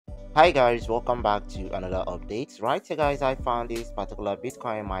Hi guys, welcome back to another update. Right here guys, I found this particular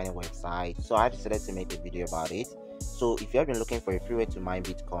Bitcoin mining website, so I decided to make a video about it. So if you have been looking for a free way to mine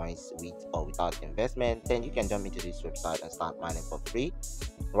Bitcoins with or without investment, then you can jump into this website and start mining for free.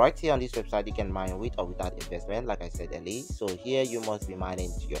 Right here on this website, you can mine with or without investment, like I said earlier. So here you must be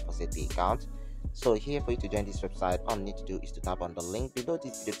mining to your faucet account. So here, for you to join this website, all you need to do is to tap on the link below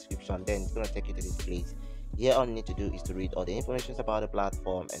this video description, then it's going to take you to this place. Here all you need to do is to read all the information about the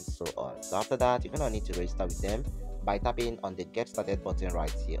platform and so on. So after that, you're going to need to register with them by tapping on the get started button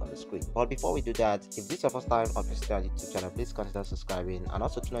right here on the screen. But before we do that, if this is your first time of visiting our YouTube channel, please consider subscribing and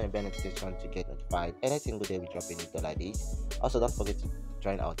also turn on your bell notification to get notified any single day we drop a new video like this. Also, don't forget to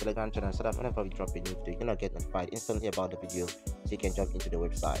join our Telegram channel so that whenever we drop a new video, you're gonna get notified instantly about the video, so you can jump into the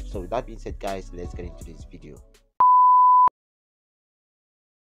website. So with that being said guys, let's get into this video.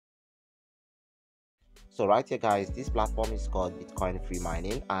 So right here guys, this platform is called Bitcoin Free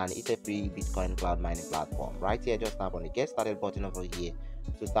Mining and it's a free Bitcoin cloud mining platform. Right here, just tap on the get started button over here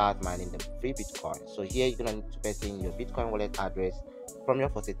to start mining the free Bitcoin. So here you're gonna need to paste in your Bitcoin wallet address from your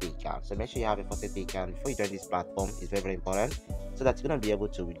faucet account. So make sure you have a faucet account before you join this platform. It's very important, so that you're gonna be able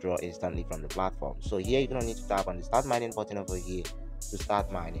to withdraw instantly from the platform. So here you're gonna need to tap on the start mining button over here to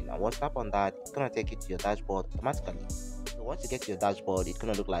start mining, and once tap on that, it's gonna take you to your dashboard automatically. So once you get to your dashboard, it's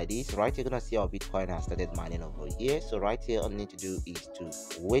gonna look like this. Right, you're gonna see our Bitcoin has started mining over here. So right here, all you need to do is to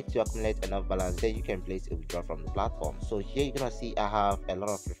wait to accumulate enough balance, then you can place a withdraw from the platform. So here you're gonna see I have a lot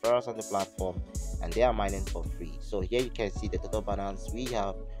of referrals on the platform and they are mining for free. So here you can see the total balance we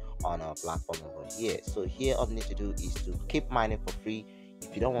have on our platform over here. So here all you need to do is to keep mining for free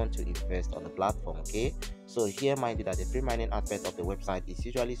if you don't want to invest on the platform. Okay, so here mind you that the free mining aspect of the website is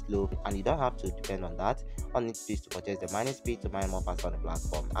usually slow and you don't have to depend on that. All you need to do is to purchase the mining speed to mine more faster on the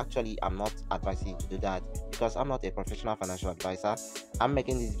platform. Actually, I'm not advising you to do that because I'm not a professional financial advisor. I'm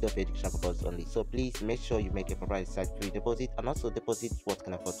making this video for educational purpose only, so please make sure you make a proper site free deposit and also deposit what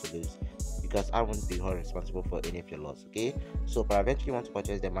can afford to lose, because I won't be held responsible for any of your loss. Okay, so for eventually you want to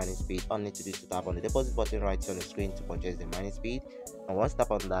purchase the mining speed, all you need to do is to tap on the deposit button right here on the screen to purchase the mining speed. And once tap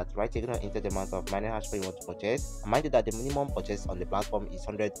on that, right, you're going to enter the amount of mining hash power you want to purchase. And mind you that the minimum purchase on the platform is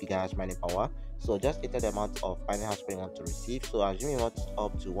 100 gigahash mining power, so just enter the amount of mining hash power you want to receive. So assuming you want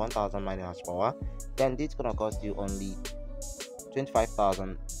up to 1000 mining hash power, then this is going to cost you only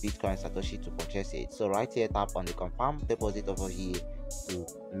 25,000 Bitcoin Satoshi to purchase it. So right here, tap on the confirm deposit over here to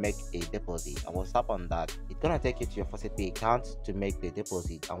make a deposit, and once tap on that, it's gonna take you to your faucet account to make the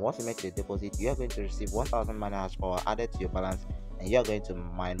deposit. And once you make the deposit, you are going to receive 1000 mining hash power added to your balance and you are going to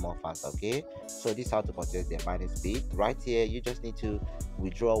mine more fast. Okay, so this is how to purchase the mining speed. Right here, you just need to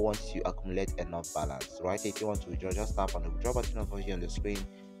withdraw once you accumulate enough balance. Right here, if you want to withdraw, just tap on the withdraw button over here on the screen,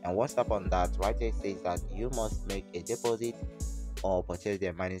 and once tap on that, right here it says that you must make a deposit or purchase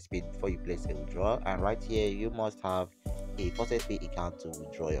their mining speed before you place a withdrawal. And right here you must have a faucet account to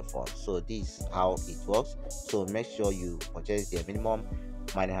withdraw your funds. So this is how it works. So make sure you purchase the minimum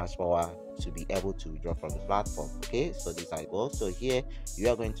mining hash power to be able to withdraw from the platform. Okay, so this is how it works. So here you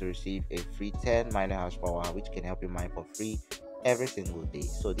are going to receive a free 10 mining hash power which can help you mine for free every single day.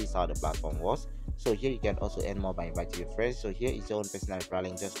 So this is how the platform works. So here you can also earn more by inviting your friends. So here is your own personal referral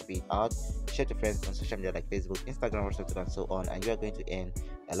link. Just copy it out, share to friends on social media like Facebook, Instagram, WhatsApp, and so on, and you are going to earn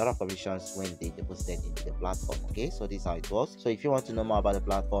a lot of commissions when they deposit into the platform. Okay, so this is how it works. So if you want to know more about the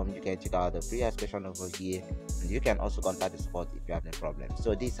platform, you can check out the free expression over here, and you can also contact the support if you have any problems.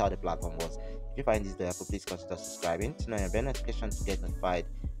 So this is how the platform works. If you find this video helpful, please consider subscribing to know your bell notification to get notified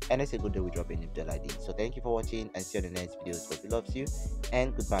any single day we drop a new video like this. So thank you for watching and see you in the next video. So God loves you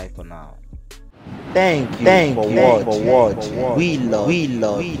and goodbye for now. Thank you for watching. We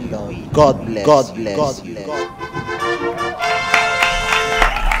love. God bless.